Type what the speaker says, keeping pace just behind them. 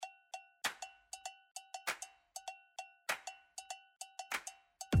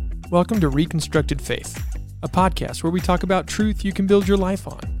Welcome to Reconstructed Faith, a podcast where we talk about truth you can build your life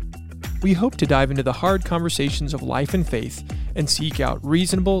on. We hope to dive into the hard conversations of life and faith and seek out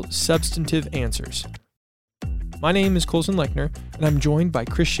reasonable, substantive answers. My name is Colson Lechner, and I'm joined by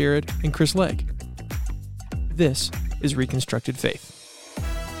Chris Sherrod and Chris Legg. This is Reconstructed Faith.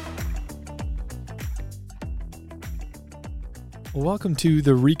 Well, welcome to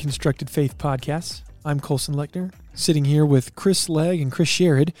the Reconstructed Faith podcast. I'm Colson Lechner, sitting here with Chris Legg and Chris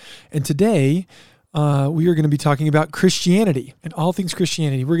Sherrod, and today we are going to be talking about Christianity and all things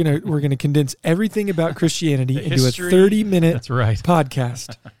Christianity. We're gonna condense everything about Christianity into a 30-minute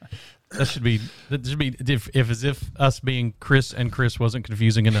podcast. That should be if us being Chris and Chris wasn't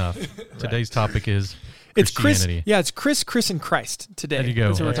confusing enough. Right. Today's topic is Christianity. It's Chris and Christ today. There you go.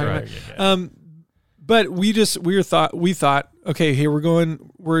 That's what we're talking about. But we thought, okay, here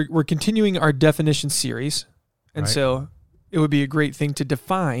we're continuing our definition series, and so it would be a great thing to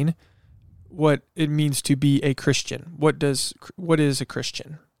define what it means to be a Christian. What is a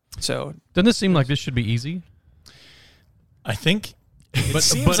Christian? So doesn't this seem like this should be easy? I think it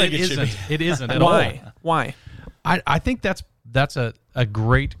seems like it isn't. It isn't at all. Why? I think that's a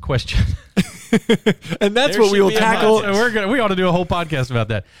great question. And that's what we will tackle. We ought to do a whole podcast about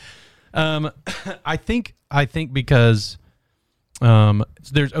that. I think because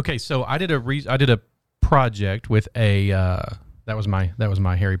there's so I did a project with a that was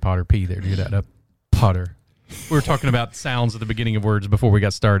my Harry Potter P there. Do you hear that? Potter. We were talking about sounds at the beginning of words before we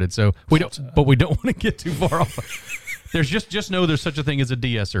got started, so we don't want to get too far off. There's just know there's such a thing as a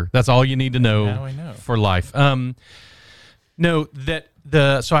de-esser. That's all you need to know for life. So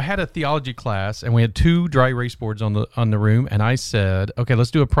I had a theology class, and we had 2 dry erase boards on the room, and I said, okay,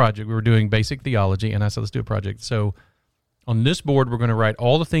 let's do a project. We were doing basic theology, and I said, let's do a project. So on this board, we're going to write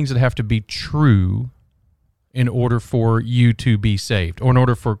all the things that have to be true in order for you to be saved, or in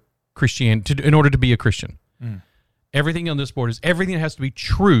order for Christianity, in order to be a Christian. Mm. Everything on this board is everything that has to be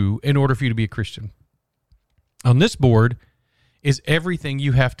true in order for you to be a Christian. On this board is everything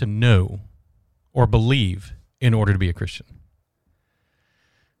you have to know or believe in order to be a Christian.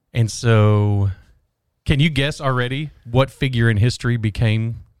 And so, can you guess already what figure in history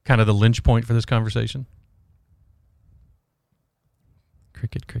became kind of the lynch point for this conversation?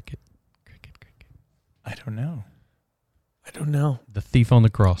 Cricket. I don't know. The thief on the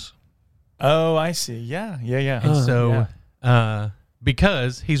cross. Oh, I see. Yeah. And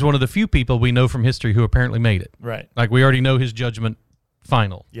because he's one of the few people we know from history who apparently made it. Right. Like, we already know his judgment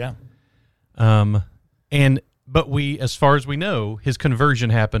final. Yeah. But we, as far as we know, his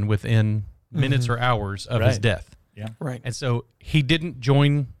conversion happened within minutes or hours of his death. Yeah. Right. And so he didn't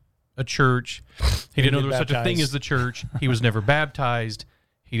join a church. He didn't know there was such a thing as the church. He was never baptized.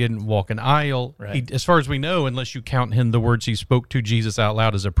 He didn't walk an aisle. Right. As far as we know, unless you count him the words he spoke to Jesus out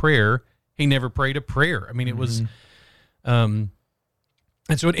loud as a prayer, he never prayed a prayer. I mean, it was... And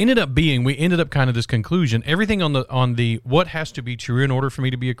so it ended up being, we ended up kind of this conclusion, everything on the what has to be true in order for me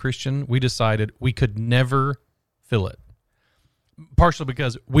to be a Christian, we decided we could never fill it. Partially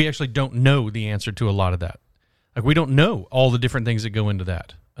because we actually don't know the answer to a lot of that. Like, we don't know all the different things that go into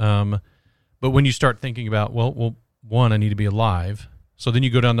that. But when you start thinking about, well, one, I need to be alive. So then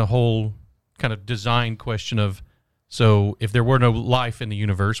you go down the whole kind of design question of, so if there were no life in the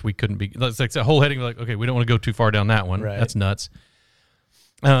universe, we couldn't be, it's like that whole heading, like, okay, we don't want to go too far down that one. Right. That's nuts.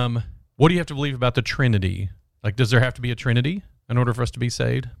 What do you have to believe about the Trinity? Like, does there have to be a Trinity in order for us to be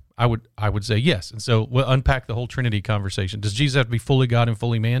saved? I would say yes. And so we'll unpack the whole Trinity conversation. Does Jesus have to be fully God and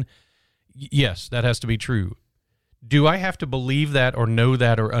fully man? Yes, that has to be true. Do I have to believe that or know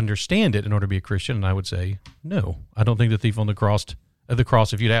that or understand it in order to be a Christian? And I would say no. I don't think the thief on the cross,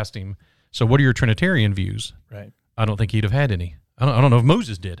 if you'd asked him, so what are your Trinitarian views? Right. I don't think he'd have had any. I don't know if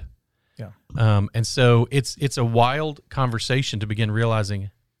Moses did. Yeah. And so it's a wild conversation to begin realizing,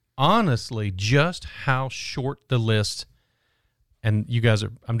 honestly, just how short the list. And you guys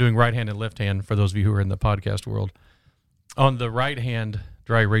I'm doing right hand and left hand for those of you who are in the podcast world. On the right hand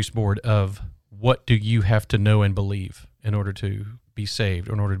dry erase board of what do you have to know and believe in order to be saved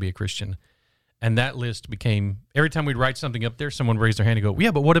or in order to be a Christian. And that list became, every time we'd write something up there, someone raised their hand and go,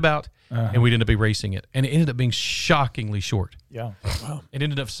 yeah, but what about, and we'd end up erasing it. And it ended up being shockingly short. Yeah. Wow. It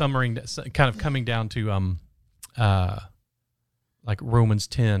ended up kind of coming down to, like Romans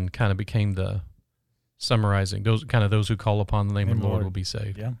 10 kind of became the summarizing, those who call upon the name of the Lord will be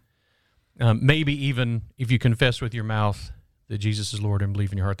saved. Yeah. Maybe even if you confess with your mouth that Jesus is Lord and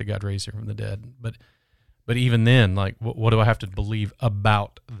believe in your heart that God raised him from the dead. But even then, like, what do I have to believe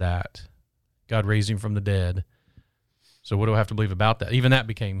about that? God raised him from the dead. So what do I have to believe about that? Even that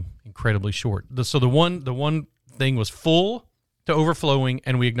became incredibly short. So the one thing was full, to overflowing,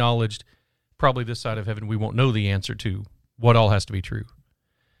 and we acknowledged probably this side of heaven we won't know the answer to what all has to be true.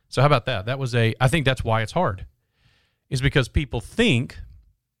 So how about that? I think that's why it's hard, is because people think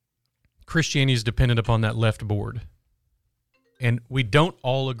Christianity is dependent upon that left board. And we don't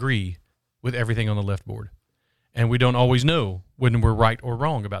all agree with everything on the left board. And we don't always know when we're right or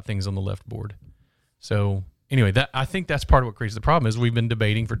wrong about things on the left board. So anyway, I think that's part of what creates the problem, is we've been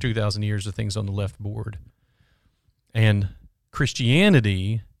debating for 2,000 years the things on the left board. And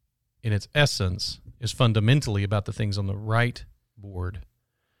Christianity, in its essence, is fundamentally about the things on the right board,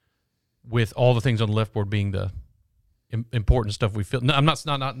 with all the things on the left board being the important stuff we feel. No, I'm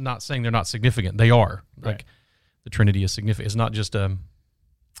not saying they're not significant. They are. Right. Like the Trinity is significant. It's not just a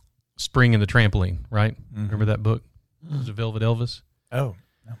spring in the trampoline, right? Mm-hmm. Remember that book? Was it Velvet Elvis? Oh,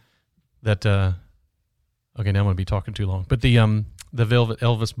 no. That okay, now I'm going to be talking too long. But the Velvet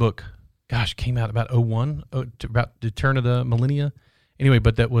Elvis book, gosh, came out about 2001, about the turn of the millennia. Anyway,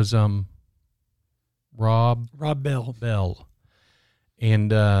 but that was Rob Bell.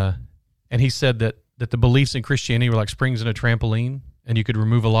 And he said that the beliefs in Christianity were like springs in a trampoline, and you could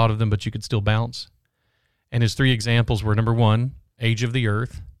remove a lot of them, but you could still bounce. And his three examples were, number one, age of the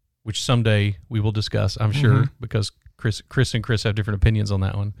earth, which someday we will discuss, I'm sure, because Chris and Chris have different opinions on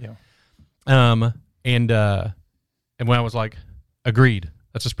that one. Yeah. And when I was like, agreed,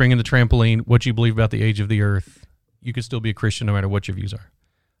 that's a spring in the trampoline. What you believe about the age of the earth, you can still be a Christian no matter what your views are,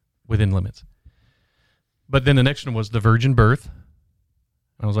 within limits. But then the next one was the virgin birth.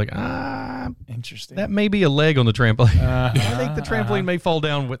 I was like, interesting. That may be a leg on the trampoline. I think the trampoline may fall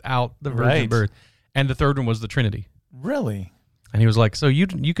down without the virgin birth. And the third one was the Trinity. Really? And he was like, so you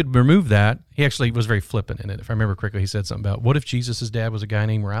could remove that. He actually was very flippant in it. If I remember correctly, he said something about, what if Jesus' dad was a guy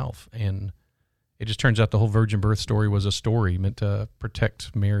named Ralph? And it just turns out the whole virgin birth story was a story meant to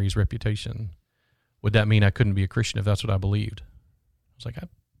protect Mary's reputation. Would that mean I couldn't be a Christian if that's what I believed? I was like,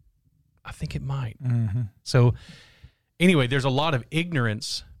 I think it might. Mm-hmm. So anyway, there's a lot of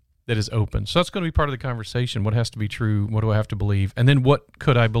ignorance that is open. So that's going to be part of the conversation. What has to be true? What do I have to believe? And then what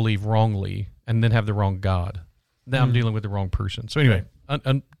could I believe wrongly and then have the wrong God? Now I'm dealing with the wrong person. So anyway,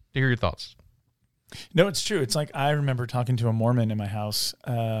 to hear your thoughts. No, it's true. It's like I remember talking to a Mormon in my house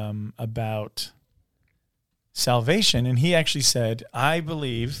about salvation, and he actually said, I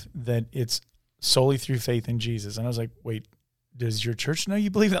believe that it's solely through faith in Jesus. And I was like, wait, does your church know you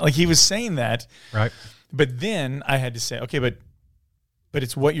believe that? Like, he was saying that. Right. But then I had to say, okay, but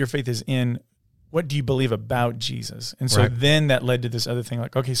it's what your faith is in. What do you believe about Jesus? And so then that led to this other thing,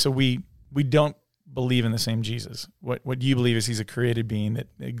 like, okay, so we don't believe in the same Jesus. What you believe is he's a created being that,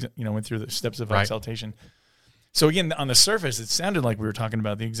 went through the steps of exaltation. So again, on the surface, it sounded like we were talking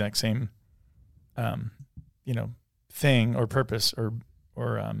about the exact same, thing or purpose or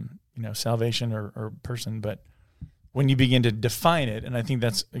salvation or person. But when you begin to define it, and I think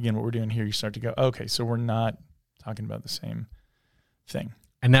that's, again, what we're doing here, you start to go, okay, so we're not talking about the same thing.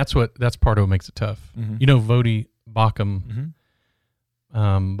 And that's part of what makes it tough. Mm-hmm. Voddie Baucham,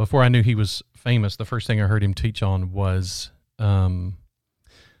 before I knew he was famous, the first thing I heard him teach on was, so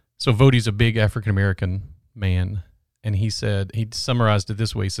Voddie's a big African-American man, and he summarized it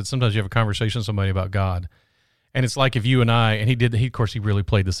this way. He said, sometimes you have a conversation with somebody about God, and it's like if you and I, and of course he really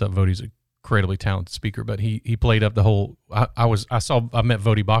played this up. Voddie's a incredibly talented speaker, but he played up the whole, I met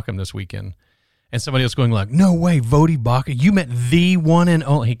Voddie Baucham this weekend, and somebody else going like, no way, Voddie Baucham, you met the one and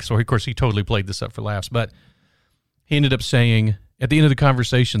only. So of course he totally played this up for laughs, but he ended up saying, at the end of the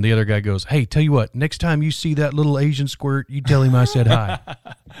conversation, the other guy goes, hey, tell you what, next time you see that little Asian squirt, you tell him I said hi.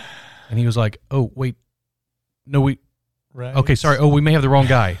 And he was like, oh, wait, no, okay, sorry. Oh, we may have the wrong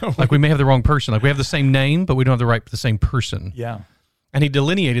guy. Like, we may have the wrong person. Like, we have the same name, but we don't have the same person. Yeah. And he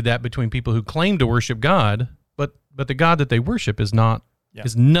delineated that between people who claim to worship God, but the God that they worship is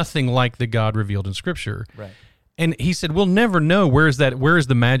nothing like the God revealed in Scripture. Right. And he said, we'll never know where is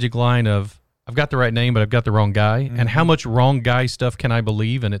the magic line of, I've got the right name, but I've got the wrong guy. Mm-hmm. And how much wrong guy stuff can I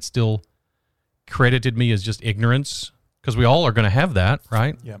believe? And it still credited me as just ignorance, because we all are going to have that,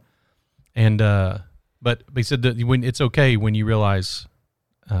 right? Yeah. And, but he said that when it's okay when you realize,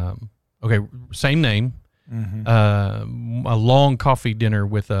 okay, same name, a long coffee dinner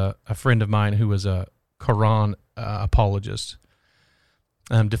with a friend of mine who was a Quran apologist,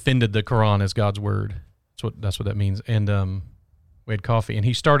 defended the Quran as God's word. That's what that means. And we had coffee, and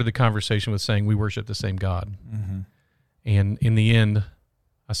he started the conversation with saying we worship the same God. Mm-hmm. And in the end,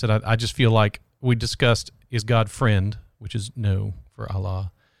 I said, I just feel like we discussed, is God friend, which is no for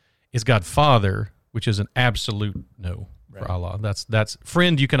Allah. Is God father, which is an absolute no for Allah. That's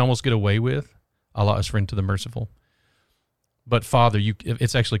friend you can almost get away with. Allah is friend to the merciful. But father,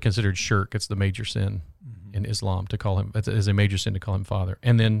 it's actually considered shirk. It's the major sin. Mm-hmm. in Islam to call him, it's a major sin to call him Father.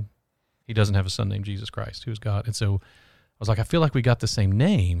 And then he doesn't have a son named Jesus Christ, who is God. And so I was like, I feel like we got the same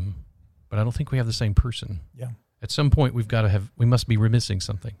name, but I don't think we have the same person. Yeah. At some point, we must be missing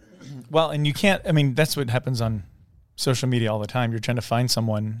something. Well, and you can't, that's what happens on social media all the time. You're trying to find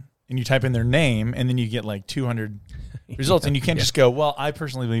someone and you type in their name and then you get like 200 results and you can't just go, well, I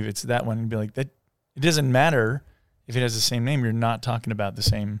personally believe it's that one, and be like, that it doesn't matter if it has the same name. You're not talking about the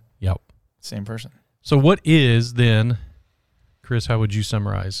same person. So what is then, Chris, how would you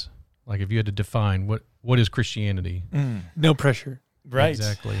summarize? Like if you had to define what is Christianity? No pressure. Right.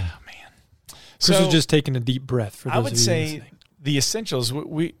 Exactly. Oh, man. Chris was just taking a deep breath for those I would of you say listening. the essentials,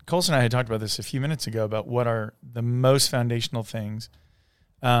 Colson and I had talked about this a few minutes ago about what are the most foundational things.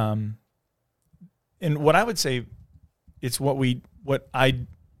 And what I would say, it's what I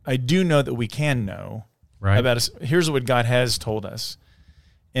do know that we can know about us. Here's what God has told us.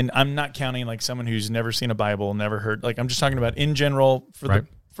 And I'm not counting like someone who's never seen a Bible, never heard, like I'm just talking about in general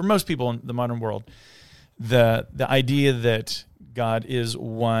for most people in the modern world, the idea that God is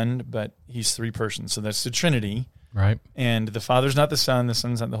one, but he's three persons. So that's the Trinity. Right. And the Father's not the Son, the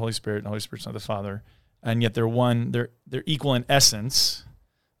Son's not the Holy Spirit, and the Holy Spirit's not the Father. And yet they're one, they're equal in essence.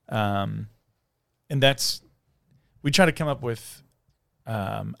 And that's, we try to come up with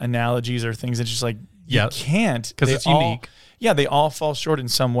analogies or things that's just like, you can't. Because it's unique. Yeah, they all fall short in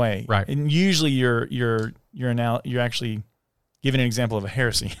some way. Right. And usually you're actually giving an example of a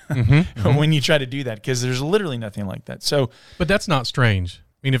heresy when you try to do that, because there's literally nothing like that. So, but that's not strange.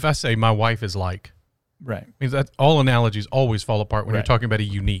 I mean, if I say my wife is like, right, means that all analogies always fall apart when you're talking about a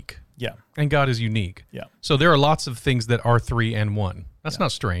unique. Yeah. And God is unique. Yeah. So there are lots of things that are 3 and 1. That's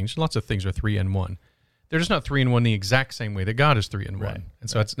not strange. Lots of things are 3 and 1. They're just not 3 and 1 the exact same way that God is 3 and 1. Right. And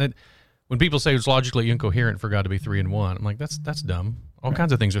so when people say it's logically incoherent for God to be 3 and 1, I'm like, that's dumb. All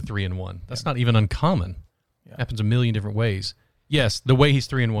kinds of things are 3 and 1. That's not even uncommon. It happens a million different ways. Yes, the way he's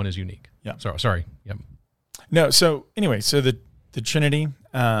 3 and 1 is unique. Yeah. Sorry. Yep. No. So anyway, so the Trinity,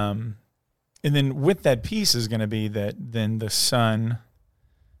 and then with that piece is going to be that then the Son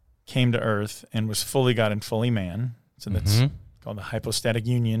came to earth and was fully God and fully man. So that's called the hypostatic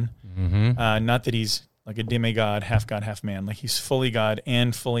union. Not that he's like a demigod, half God, half man. Like he's fully God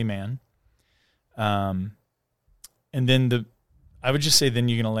and fully man. And then I would just say then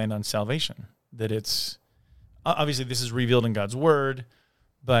you're going to land on salvation. That it's, obviously this is revealed in God's word,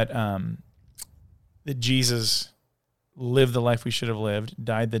 but that Jesus lived the life we should have lived,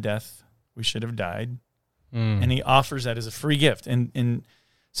 died the death we should have died, and he offers that as a free gift. And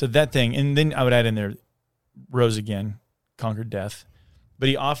so that thing, and then I would add in there, rose again, conquered death, but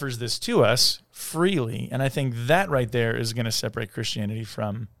he offers this to us freely. And I think that right there is going to separate Christianity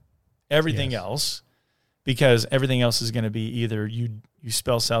from everything else, because everything else is going to be either you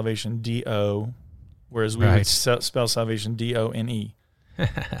spell salvation D-O, whereas we would spell salvation D-O-N-E,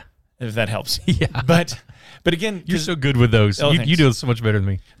 if that helps. Yeah. But again, you're so good with those. You do it so much better than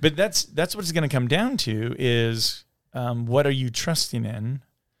me. But that's what it's going to come down to is what are you trusting in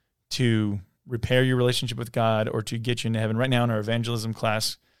to repair your relationship with God or to get you into heaven? Right now in our evangelism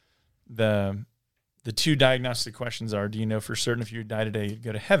class, the 2 diagnostic questions are, do you know for certain if you die today, you'd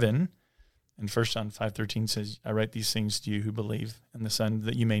go to heaven? And 1 John 5:13 says, I write these things to you who believe in the Son,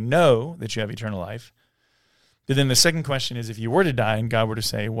 that you may know that you have eternal life. But then the second question is, if you were to die and God were to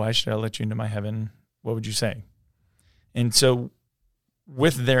say, why should I let you into my heaven? What would you say? And so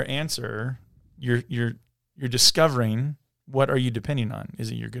with their answer, you're discovering, what are you depending on?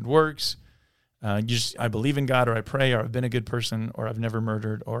 Is it your good works? I believe in God, or I pray, or I've been a good person, or I've never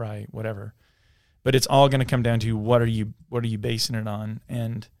murdered, or I whatever. But it's all going to come down to what are you basing it on?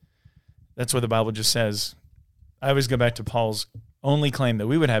 And that's what the Bible just says. I always go back to Paul's only claim that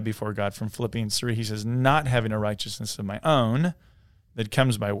we would have before God from Philippians 3. He says, not having a righteousness of my own that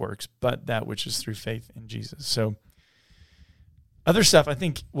comes by works, but that which is through faith in Jesus. So other stuff I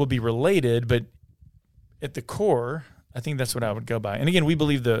think will be related, but at the core, I think that's what I would go by. And again, we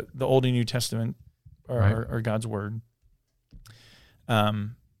believe the Old and New Testament are God's word. I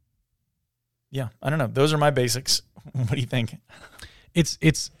don't know. Those are my basics. What do you think? It's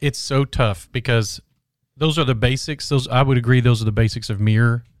so tough because those are the basics. I would agree. Those are the basics of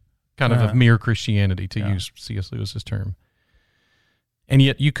mere Christianity, to use C.S. Lewis's term. And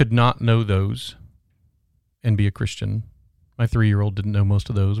yet you could not know those and be a Christian. My 3-year-old didn't know most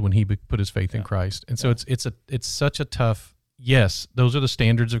of those when he put his faith in Christ. And so it's such a tough, yes, those are the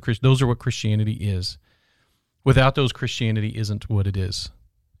standards of Christianity. Those are what Christianity is. Without those, Christianity isn't what it is.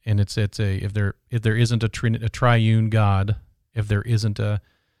 And if there isn't a triune God, if there isn't a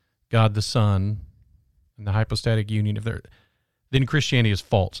God the Son and the hypostatic union, then Christianity is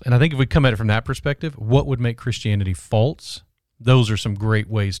false. And I think if we come at it from that perspective, what would make Christianity false? Those are some great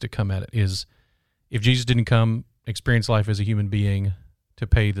ways to come at it. Is if Jesus didn't come, experience life as a human being to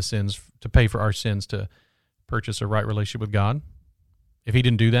pay for our sins, to purchase a right relationship with God. If he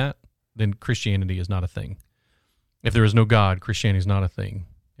didn't do that, then Christianity is not a thing. If there is no God, Christianity is not a thing.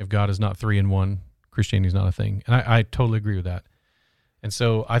 If God is not 3 in 1, Christianity is not a thing. And I totally agree with that. And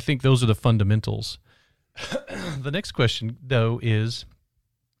so I think those are the fundamentals. The next question, though, is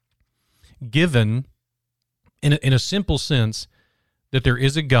given in a simple sense that there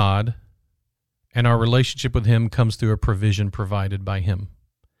is a God and our relationship with him comes through a provision provided by him,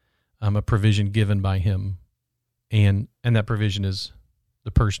 a provision given by him, and that provision is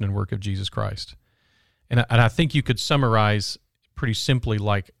the person and work of Jesus Christ. And I think you could summarize pretty simply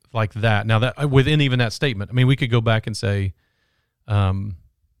like that. Now, that within even that statement, I mean, we could go back and say,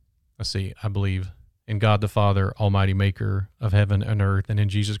 let's see, I believe in God the Father, almighty maker of heaven and earth, and in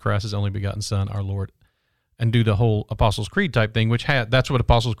Jesus Christ, his only begotten Son, our Lord, and do the whole Apostles' Creed type thing, that's what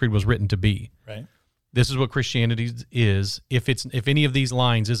Apostles' Creed was written to be. Right. This is what Christianity is. If any of these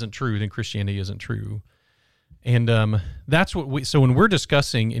lines isn't true, then Christianity isn't true. And that's what so when we're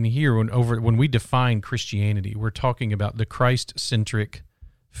discussing in here, when we define Christianity, we're talking about the Christ-centric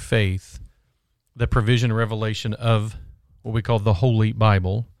faith, the provision and revelation of what we call the Holy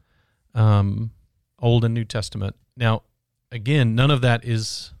Bible, Old and New Testament. Now, again, none of that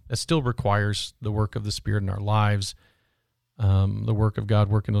still requires the work of the Spirit in our lives, the work of God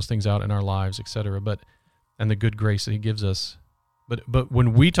working those things out in our lives, etc. And the good grace that he gives us. But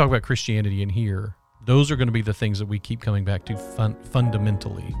when we talk about Christianity in here, those are going to be the things that we keep coming back to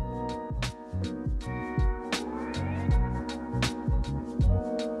fundamentally.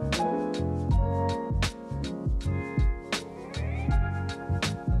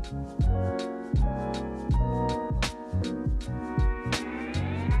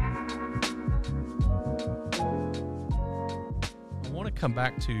 Come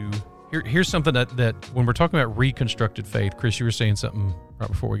back to here's something that when we're talking about reconstructed faith, Chris, you were saying something right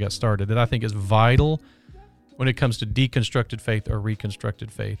before we got started that I think is vital when it comes to deconstructed faith or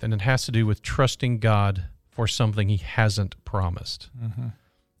reconstructed faith, and it has to do with trusting God for something he hasn't promised.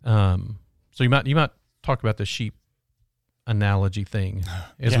 Mm-hmm. So you might talk about the sheep analogy thing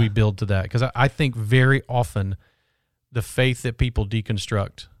as we build to that, because I think very often the faith that people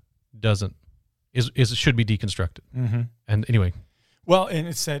deconstruct should be deconstructed. Mm-hmm. And anyway. Well, and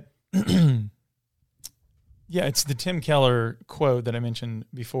it's that, it's the Tim Keller quote that I mentioned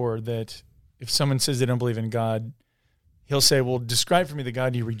before, that if someone says they don't believe in God, he'll say, well, describe for me the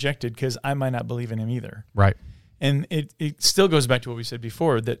God you rejected, because I might not believe in him either. Right. And it still goes back to what we said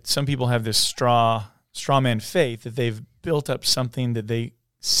before, that some people have this straw man faith, that they've built up something that they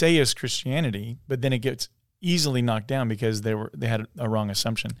say is Christianity, but then it gets easily knocked down because they had a wrong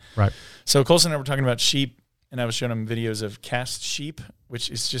assumption. Right. So Colson and I were talking about sheep, and I was showing him videos of cast sheep,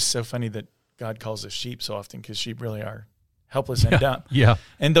 which is just so funny that God calls us sheep so often, because sheep really are helpless and dumb. Yeah.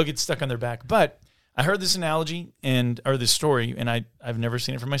 And they'll get stuck on their back. But I heard this analogy or this story, and I've never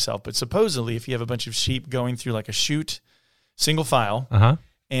seen it for myself, but supposedly if you have a bunch of sheep going through like a chute, single file,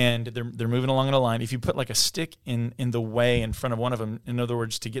 and they're moving along in a line, if you put like a stick in the way in front of one of them, in other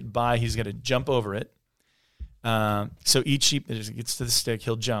words, to get by, he's got to jump over it. So each sheep that gets to the stick,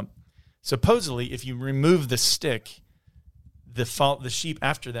 he'll jump. Supposedly, if you remove the stick, the sheep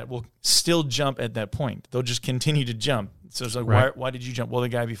after that will still jump at that point. They'll just continue to jump. So it's like, why did you jump? Well, the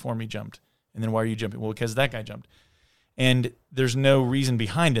guy before me jumped. And then why are you jumping? Well, because that guy jumped. And there's no reason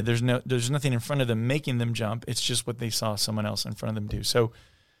behind it. There's nothing in front of them making them jump. It's just what they saw someone else in front of them do. So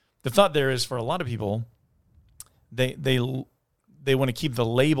the thought there is, for a lot of people, they want to keep the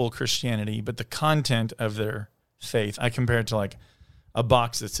label Christianity, but the content of their faith, I compare it to like a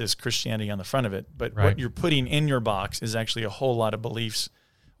box that says Christianity on the front of it, but what you're putting in your box is actually a whole lot of beliefs,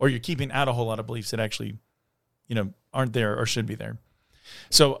 or you're keeping out a whole lot of beliefs that actually, aren't there or should be there.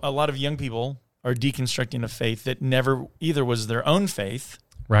 So a lot of young people are deconstructing a faith that never either was their own faith,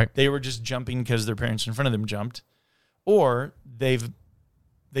 right? They were just jumping because their parents in front of them jumped, or they've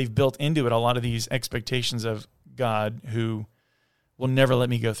built into it a lot of these expectations of God who will never let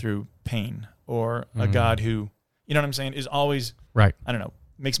me go through pain, or a God who, you know what I'm saying, is always right. I don't know,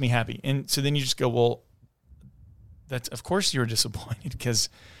 makes me happy. And so then you just go, well, that's, of course you're disappointed, because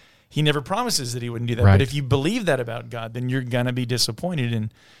he never promises that he wouldn't do that. Right. But if you believe that about God, then you're going to be disappointed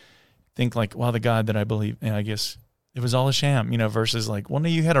and think like, well, the God that I believe, and I guess it was all a sham, versus like, well, no,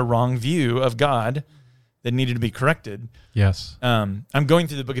 you had a wrong view of God that needed to be corrected. Yes. I'm going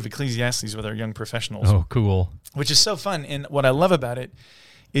through the book of Ecclesiastes with our young professionals. Oh, cool. Which is so fun. And what I love about it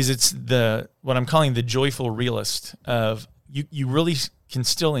is it's what I'm calling the joyful realist of you really can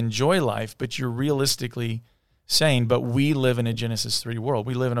still enjoy life, but you're realistically saying, but we live in a Genesis 3 world.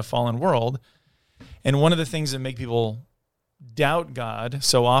 We live in a fallen world. And one of the things that make people doubt God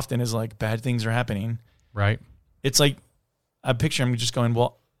so often is like bad things are happening. Right. It's like I picture him just going,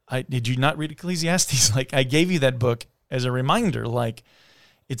 well, did you not read Ecclesiastes? Like, I gave you that book as a reminder. Like,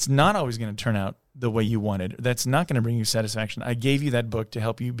 it's not always going to turn out the way you wanted. That's not going to bring you satisfaction. I gave you that book to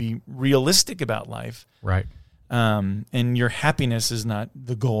help you be realistic about life. Right. And your happiness is not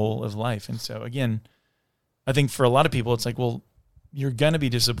the goal of life. And so, again, I think for a lot of people, it's like, well, you're going to be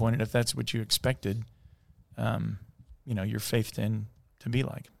disappointed if that's what you expected, your faith to be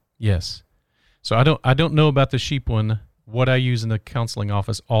like. Yes. So I don't know about the sheep one. What I use in the counseling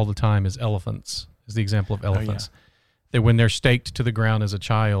office all the time is elephants, is the example of elephants. Oh, yeah. That when they're staked to the ground as a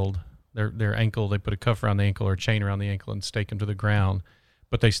child, their ankle, they put a cuff around the ankle or a chain around the ankle and stake them to the ground,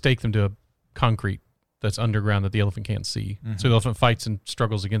 but they stake them to a concrete that's underground that the elephant can't see. Mm-hmm. So the elephant fights and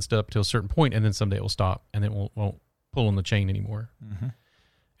struggles against it up to a certain point, and then someday it will stop, and it won't pull on the chain anymore. Mm-hmm.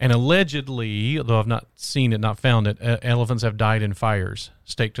 And allegedly, although I've not seen it, not found it, elephants have died in fires,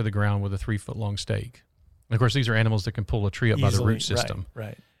 staked to the ground with a 3-foot-long stake. And of course, these are animals that can pull a tree up easily, by the root system.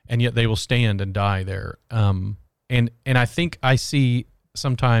 Right. And yet they will stand and die there. And I think I see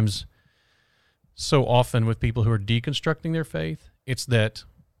sometimes so often with people who are deconstructing their faith, it's that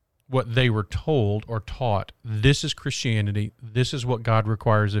what they were told or taught, this is Christianity, this is what God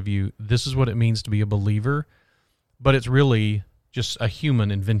requires of you, this is what it means to be a believer, but it's really just a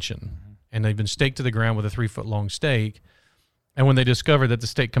human invention. Mm-hmm. And they've been staked to the ground with a 3-foot-long stake, and when they discover that the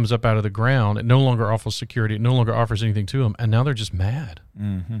stake comes up out of the ground, it no longer offers security, it no longer offers anything to them, and now they're just mad.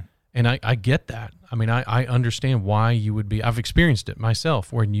 Mm-hmm. And I get that. I mean, I understand why you would be. I've experienced it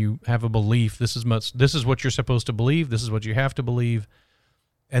myself, when you have a belief, this is what you're supposed to believe, this is what you have to believe.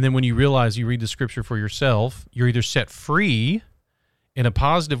 And then when you realize you read the scripture for yourself, you're either set free in a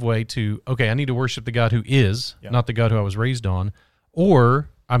positive way to, okay, I need to worship the God who is, not the God who I was raised on, or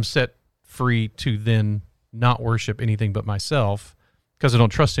I'm set free to then not worship anything but myself because I don't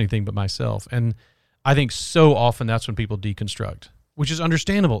trust anything but myself. And I think so often that's when people deconstruct, which is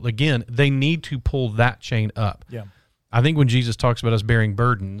understandable. Again, they need to pull that chain up. Yeah. I think when Jesus talks about us bearing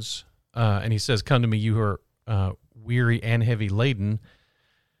burdens, and he says, come to me, you who are weary and heavy laden,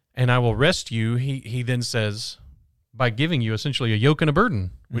 and I will rest you, he then says, by giving you essentially a yoke and a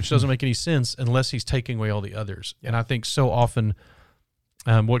burden, which doesn't make any sense unless he's taking away all the others. Yeah. And I think so often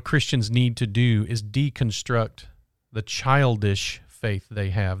what Christians need to do is deconstruct the childish faith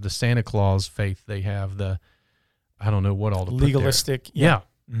they have, the Santa Claus faith they have, the I don't know what all to legalistic. Put there.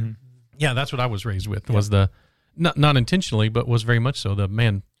 Yeah. Mm-hmm. Yeah, that's what I was raised with, was the, not intentionally, but was very much so, the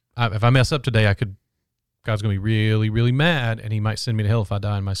man, if I mess up today, God's going to be really, really mad, and he might send me to hell if I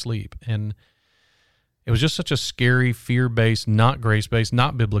die in my sleep. And it was just such a scary, fear-based, not grace-based,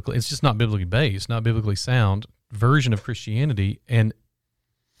 not biblical, it's just not biblically based, not biblically sound version of Christianity. And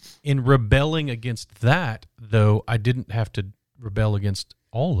in rebelling against that, though, I didn't have to rebel against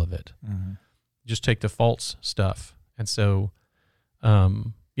all of it. Mm-hmm. Just take the false stuff. And so,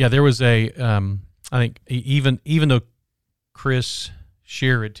 there was I think even though Chris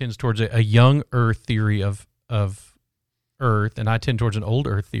Sherrod tends towards a young earth theory of earth, and I tend towards an old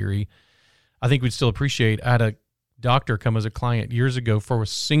earth theory, I think we'd still appreciate. I had a doctor come as a client years ago for a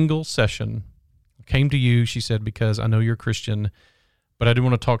single session, came to you, she said, because I know you're a Christian, but I didn't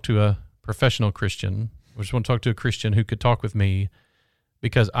want to talk to a professional Christian. I just want to talk to a Christian who could talk with me,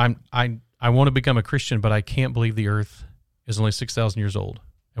 because I want to become a Christian, but I can't believe the earth is only 6,000 years old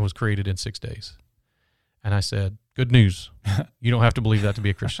and was created in 6 days. And I said, good news. You don't have to believe that to be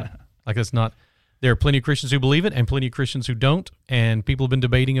a Christian. Like, that's not, there are plenty of Christians who believe it and plenty of Christians who don't. And people have been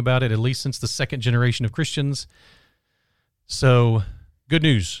debating about it at least since the second generation of Christians. So good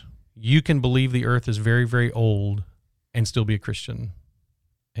news. You can believe the earth is very, very old and still be a Christian.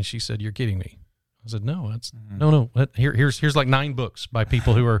 And she said, you're kidding me. I said, no, no. Here's like 9 books by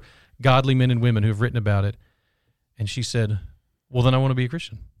people who are godly men and women who have written about it. And she said, well, then I want to be a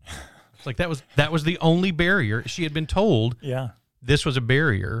Christian. It's like that was the only barrier. She had been told this was a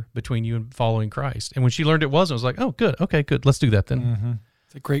barrier between you and following Christ. And when she learned it wasn't, I was like, oh, good. Okay, good. Let's do that then. Mm-hmm.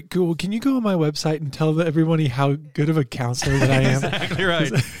 It's like, great, cool. Can you go on my website and tell everybody how good of a counselor that I am? Exactly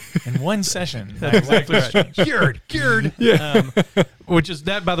right. In one session. Exactly right. Cured. Yeah. Which is,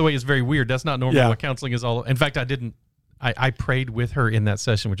 that, by the way, is very weird. That's not normally what counseling is all. In fact, I prayed with her in that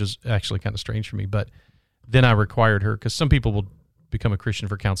session, which is actually kind of strange for me. But then I required her, because some people will become a Christian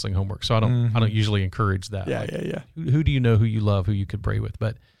for counseling homework. So I don't usually encourage that. Yeah. Who do you know, who you love, who you could pray with?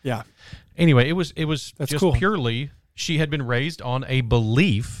 But anyway, it was That's just cool. Purely, she had been raised on a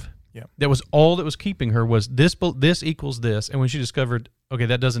belief Yeah. That was all that was keeping her, was this equals this. And when she discovered, okay,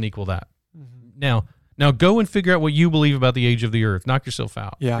 that doesn't equal that. Now go and figure out what you believe about the age of the earth. Knock yourself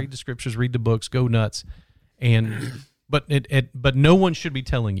out. Yeah. Read the scriptures, read the books, go nuts. And but no one should be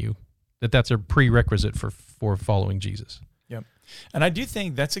telling you that that's a prerequisite for following Jesus. Yep. And I do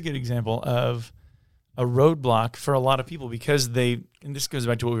think that's a good example of a roadblock for a lot of people, because and this goes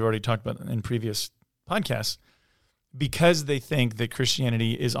back to what we've already talked about in previous podcasts, because they think that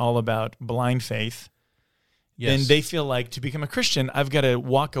Christianity is all about blind faith. Yes. Then they feel like, to become a Christian, I've got to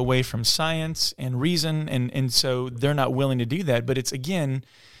walk away from science and reason, and so they're not willing to do that. But it's, again,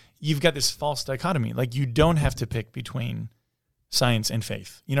 you've got this false dichotomy. Like, you don't have to pick between science and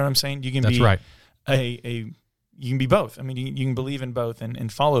faith. You know what I'm saying? You can That's be right. you can be both. I mean, you can believe in both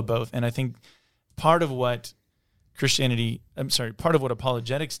and follow both. And I think part of what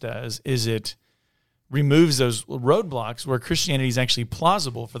apologetics does is it removes those roadblocks where Christianity is actually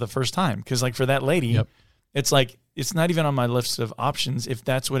plausible for the first time. Because, like, for that lady, Yep. it's like, it's not even on my list of options. If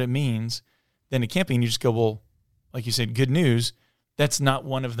that's what it means, then it can't be. And you just go, well, like you said, good news, that's not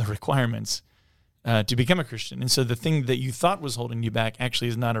one of the requirements to become a Christian. And so the thing that you thought was holding you back actually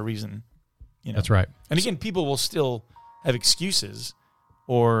is not a reason. You know? That's right. And again, people will still have excuses,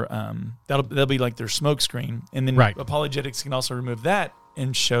 or that'll be like their smoke screen. And then Right. apologetics can also remove that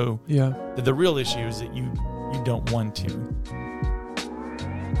and show that the real issue is that you don't want to.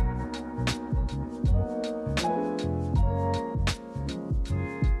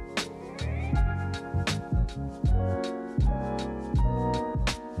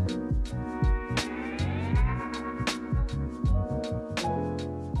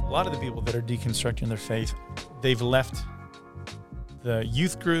 A lot of the people that are deconstructing their faith, they've left the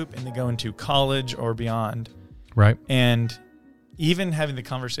youth group and they go into college or beyond. Right. And even having the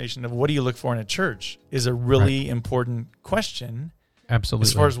conversation of what do you look for in a church is a really important question. Absolutely.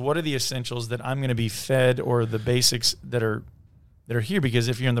 As far as what are the essentials that I'm going to be fed, or the basics that are here. Because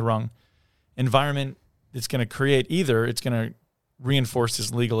if you're in the wrong environment, it's going to create, either it's going to reinforce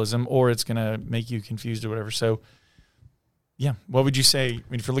this legalism, or it's going to make you confused or whatever. So, yeah, what would you say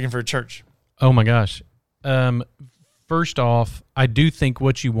if you're looking for a church? Oh my gosh. First off, I do think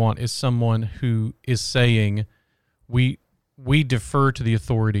what you want is someone who is saying we defer to the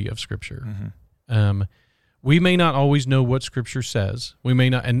authority of Scripture. Mm-hmm. We may not always know what Scripture says. We may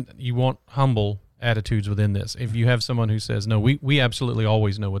not, and you want humble attitudes within this. If you have someone who says, no, we absolutely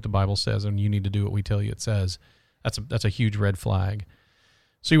always know what the Bible says, and you need to do what we tell you it says, that's a huge red flag.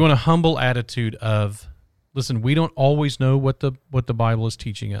 So you want a humble attitude of, listen, we don't always know what the Bible is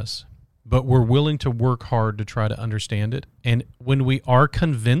teaching us, but we're willing to work hard to try to understand it. And when we are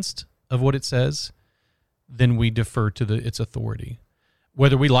convinced of what it says, then we defer to its authority,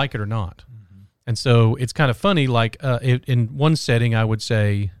 whether we like it or not. Mm-hmm. And so it's kind of funny, like in one setting I would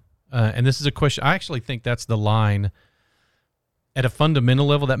say, and this is a question, I actually think that's the line at a fundamental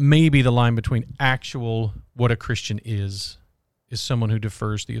level, that may be the line between actual what a Christian is someone who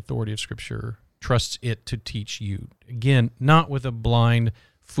defers the authority of Scripture, trusts it to teach you. Again, not with a blind,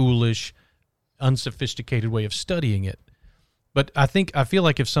 foolish, unsophisticated way of studying it. But I feel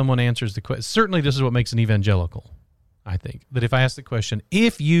like if someone answers the question, certainly this is what makes an evangelical, I think, that if I ask the question,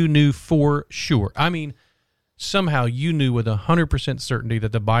 if you knew for sure, I mean, somehow you knew with 100% certainty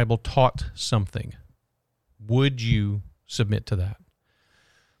that the Bible taught something, would you submit to that?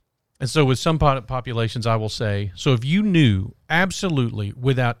 And so with some populations, I will say, so if you knew absolutely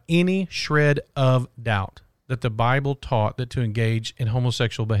without any shred of doubt that the Bible taught that to engage in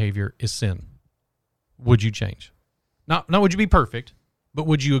homosexual behavior is sin, would you change? Not would you be perfect, but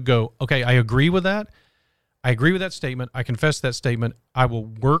would you go, okay, I agree with that. I agree with that statement. I confess that statement. I will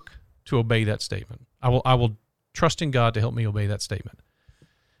work to obey that statement. I will trust in God to help me obey that statement.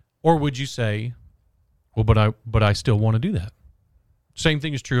 Or would you say, well, but I still want to do that? Same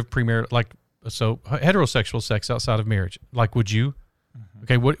thing is true of premarital, like, so heterosexual sex outside of marriage. Like, would you? Mm-hmm.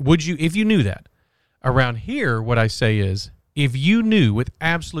 Okay, would you, if you knew that? Around here, what I say is, if you knew with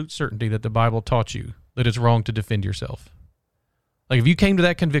absolute certainty that the Bible taught you that it's wrong to defend yourself, like if you came to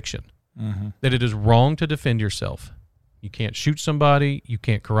that conviction that it is wrong to defend yourself, you can't shoot somebody, you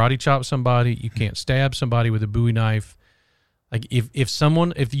can't karate chop somebody, you can't stab somebody with a Bowie knife. Like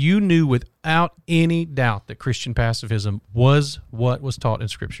if you knew without any doubt that Christian pacifism was what was taught in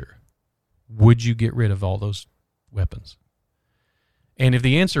Scripture, would you get rid of all those weapons? And if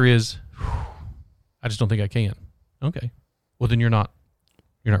the answer is, I just don't think I can, okay, well then you're not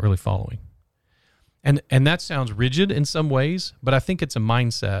really following. And that sounds rigid in some ways, but I think it's a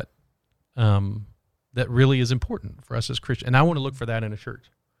mindset that really is important for us as Christians. And I want to look for that in a church.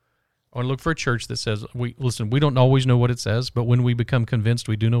 I want to look for a church that says, we don't always know what it says, but when we become convinced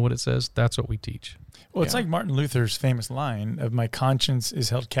we do know what it says, that's what we teach. Well, it's like Martin Luther's famous line of "My conscience is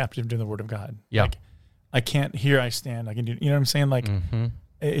held captive to the Word of God." Yeah. Like, I can't, here I stand. I can do, you know what I'm saying? Like,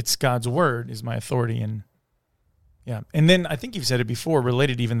 it's God's Word is my authority. And yeah. And then I think you've said it before,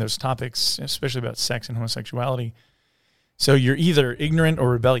 related to even those topics, especially about sex and homosexuality. So you're either ignorant or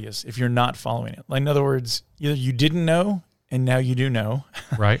rebellious if you're not following it. Like, in other words, either you didn't know and now you do know.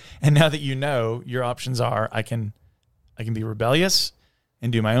 Right. And now that you know, your options are I can be rebellious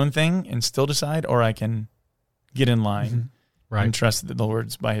and do my own thing and still decide, or I can get in line and trust that the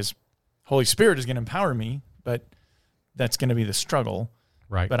Lord's by his Holy Spirit is going to empower me, but that's going to be the struggle.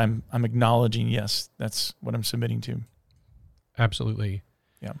 Right. But I'm acknowledging, yes, that's what I'm submitting to. Absolutely.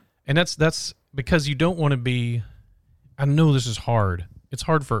 Yeah. And that's because you don't want to be, I know this is hard. It's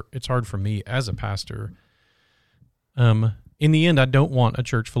hard for me as a pastor. In the end, I don't want a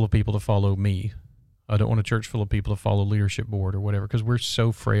church full of people to follow me. I don't want a church full of people to follow leadership board or whatever, because we're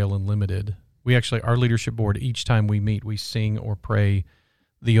so frail and limited. We actually, our leadership board, each time we meet, we sing or pray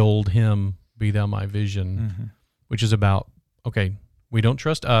the old hymn, "Be Thou My Vision," which is about, okay, we don't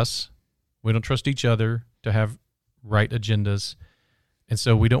trust us. We don't trust each other to have right agendas. And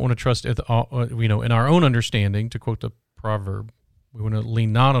so we don't want to trust, in our own understanding, to quote the proverb, we want to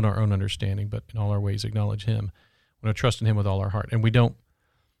lean not on our own understanding, but in all our ways acknowledge him. We want to trust in him with all our heart. And we don't,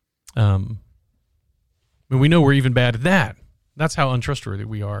 we know we're even bad at that. That's how untrustworthy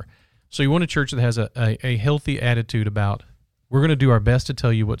we are. So you want a church that has a healthy attitude about, we're going to do our best to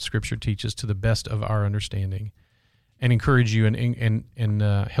tell you what Scripture teaches to the best of our understanding, and encourage you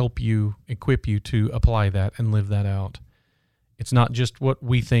and help you, equip you to apply that and live that out. It's not just what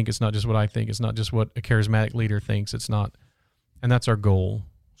we think. It's not just what I think. It's not just what a charismatic leader thinks. It's not, and that's our goal.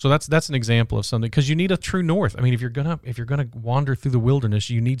 So that's an example of something, because you need a true north. I mean, if you're gonna wander through the wilderness,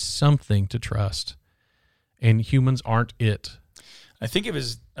 you need something to trust, and humans aren't it. I think it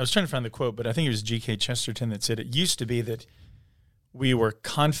was, I was trying to find the quote, but I think it was G.K. Chesterton that said it used to be that we were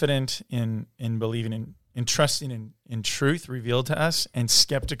confident in believing in trusting in truth revealed to us and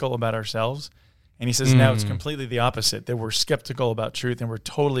skeptical about ourselves. And he says now it's completely the opposite, that we're skeptical about truth and we're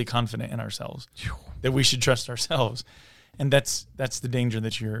totally confident in ourselves, that we should trust ourselves. And that's the danger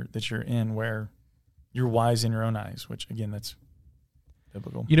that you're in, where you're wise in your own eyes, which again, that's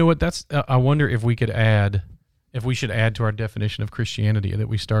biblical. You know what? That's I wonder if we should add to our definition of Christianity that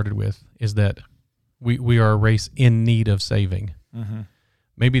we started with, is that we are a race in need of saving. Mm-hmm.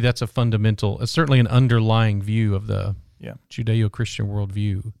 Maybe that's a fundamental, it's certainly an underlying view of the Judeo-Christian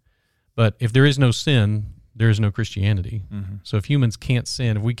worldview. But if there is no sin, there is no Christianity. Mm-hmm. So if humans can't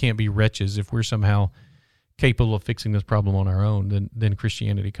sin, if we can't be wretches, if we're somehow capable of fixing this problem on our own, then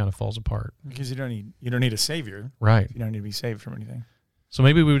Christianity kind of falls apart. Because you don't need a savior, right? You don't need to be saved from anything. So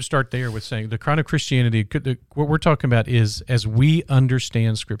maybe we would start there with saying the kind of Christianity, what we're talking about is, as we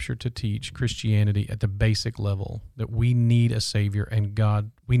understand Scripture to teach Christianity at the basic level, that we need a Savior and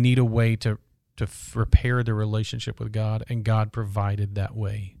God, we need a way to repair the relationship with God, and God provided that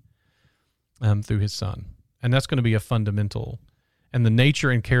way through His Son. And that's going to be a fundamental. And the nature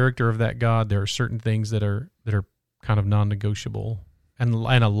and character of that God, there are certain things that are kind of non-negotiable, and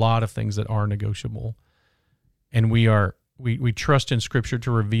a lot of things that are negotiable. And we trust in Scripture to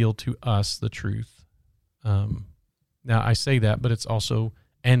reveal to us the truth. Now, I say that, but it's also,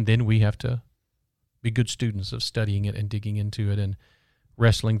 and then we have to be good students of studying it and digging into it and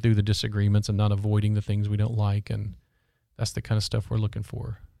wrestling through the disagreements and not avoiding the things we don't like. And that's the kind of stuff we're looking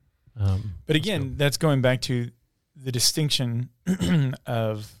for. But again, that's going back to the distinction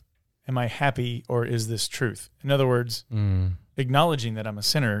of, am I happy or is this truth? In other words, acknowledging that I'm a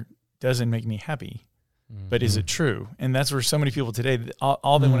sinner doesn't make me happy. But is it true? And that's where so many people today,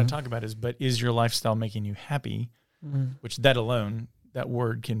 all they want to talk about is, but is your lifestyle making you happy? Which that alone, that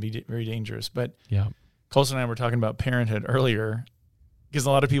word can be very dangerous. But Colson and I were talking about parenthood earlier, because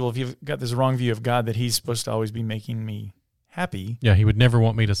a lot of people, if you've got this wrong view of God, that He's supposed to always be making me happy. Yeah, He would never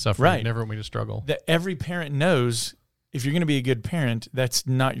want me to suffer. Right. He'd never want me to struggle. That every parent knows, if you're going to be a good parent, that's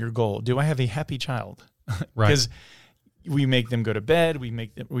not your goal. Do I have a happy child? Right. Because we make them go to bed.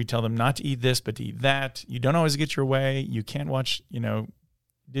 We tell them not to eat this, but to eat that. You don't always get your way. You can't watch,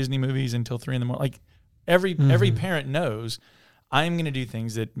 Disney movies until 3 a.m. Like every parent knows, I'm going to do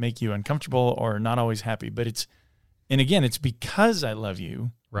things that make you uncomfortable or not always happy. But it's because I love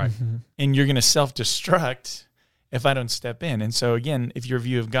you, right? And you're going to self-destruct if I don't step in. And so again, if your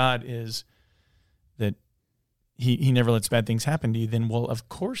view of God is that He never lets bad things happen to you, then of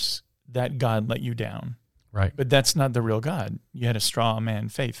course that God let you down. Right. But that's not the real God. You had a straw man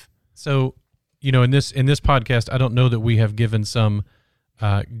faith. So, in this podcast, I don't know that we have given some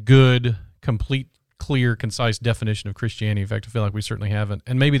good, complete, clear, concise definition of Christianity. In fact, I feel like we certainly haven't.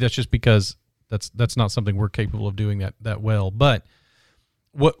 And maybe that's just because that's not something we're capable of doing that well. But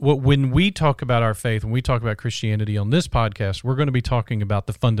when we talk about our faith, when we talk about Christianity on this podcast, we're going to be talking about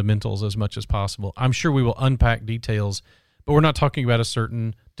the fundamentals as much as possible. I'm sure we will unpack details, but we're not talking about a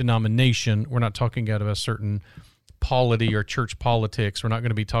certain denomination. We're not talking about a certain polity or church politics. We're not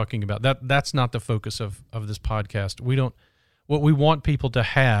going to be talking about that. That's not the focus of this podcast. What we want people to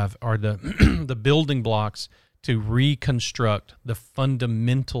have are the the building blocks to reconstruct the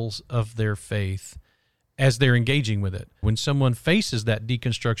fundamentals of their faith as they're engaging with it. When someone faces that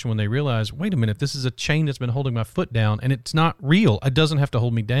deconstruction, when they realize, wait a minute, this is a chain that's been holding my foot down, and it's not real. It doesn't have to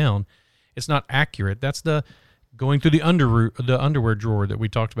hold me down. It's not accurate. That's the going through the underwear drawer that we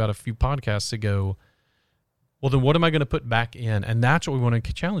talked about a few podcasts ago. Well, then what am I going to put back in? And that's what we want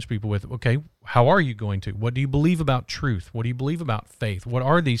to challenge people with. Okay, how are you going to? What do you believe about truth? What do you believe about faith? What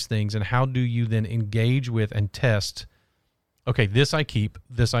are these things, and how do you then engage with and test, okay, this I keep,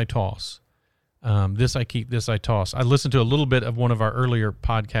 this I toss. This I keep, this I toss. I listened to a little bit of one of our earlier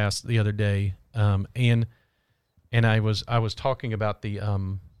podcasts the other day, and I was talking about the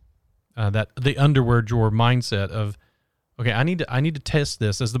underwear drawer mindset of, okay, I need to test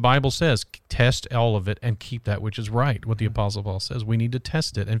this, as the Bible says, test all of it and keep that which is right. What the Apostle Paul says, we need to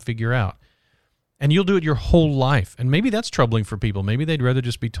test it and figure out. And you'll do it your whole life, and maybe that's troubling for people. Maybe they'd rather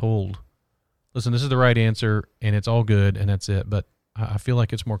just be told, listen, this is the right answer, and it's all good, and that's it. But I feel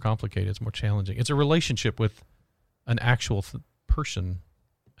like it's more complicated. It's more challenging. It's a relationship with an actual person, and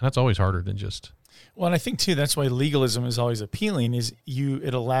that's always harder than just. Well, and I think too that's why legalism is always appealing.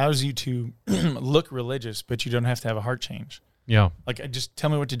 It allows you to look religious, but you don't have to have a heart change. Yeah, like just tell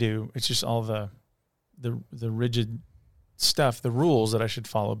me what to do. It's just all the rigid stuff, the rules that I should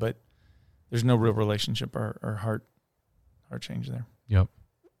follow, but there's no real relationship or heart change there. Yep.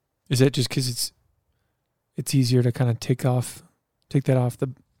 Is that just because it's easier to kind of take that off the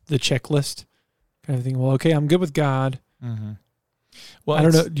checklist kind of thing? Well, okay, I'm good with God. Mm-hmm. Well, I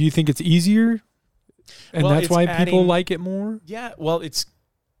don't know. Do you think it's easier, and that's why people like it more? Yeah. Well, it's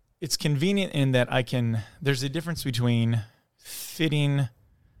convenient in that there's a difference between fitting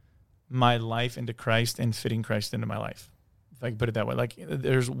my life into Christ and fitting Christ into my life. If I can put it that way. Like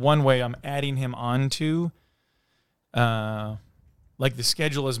there's one way I'm adding him onto, like the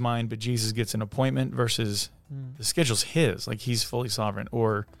schedule is mine, but Jesus gets an appointment versus the schedule's his, like he's fully sovereign,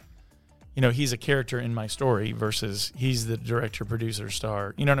 or, he's a character in my story versus he's the director, producer,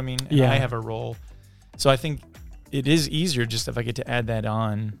 star. You know what I mean? And yeah. I have a role. So I think it is easier just if I get to add that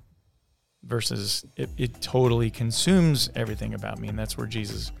on versus it totally consumes everything about me. And that's where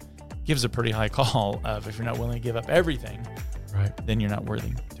Jesus gives a pretty high call of, if you're not willing to give up everything, right, then you're not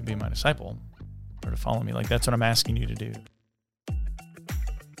worthy to be my disciple or to follow me. Like that's what I'm asking you to do.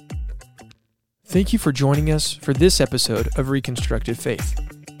 Thank you for joining us for this episode of Reconstructed Faith.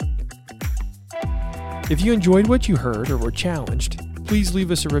 If you enjoyed what you heard or were challenged, please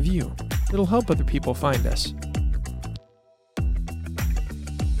leave us a review. It'll help other people find us.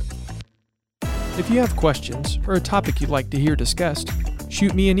 If you have questions or a topic you'd like to hear discussed,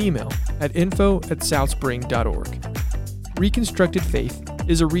 shoot me an email at info@southspring.org. Reconstructed Faith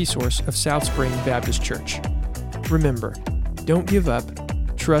is a resource of South Spring Baptist Church. Remember, don't give up,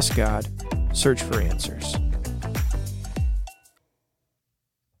 trust God, search for answers.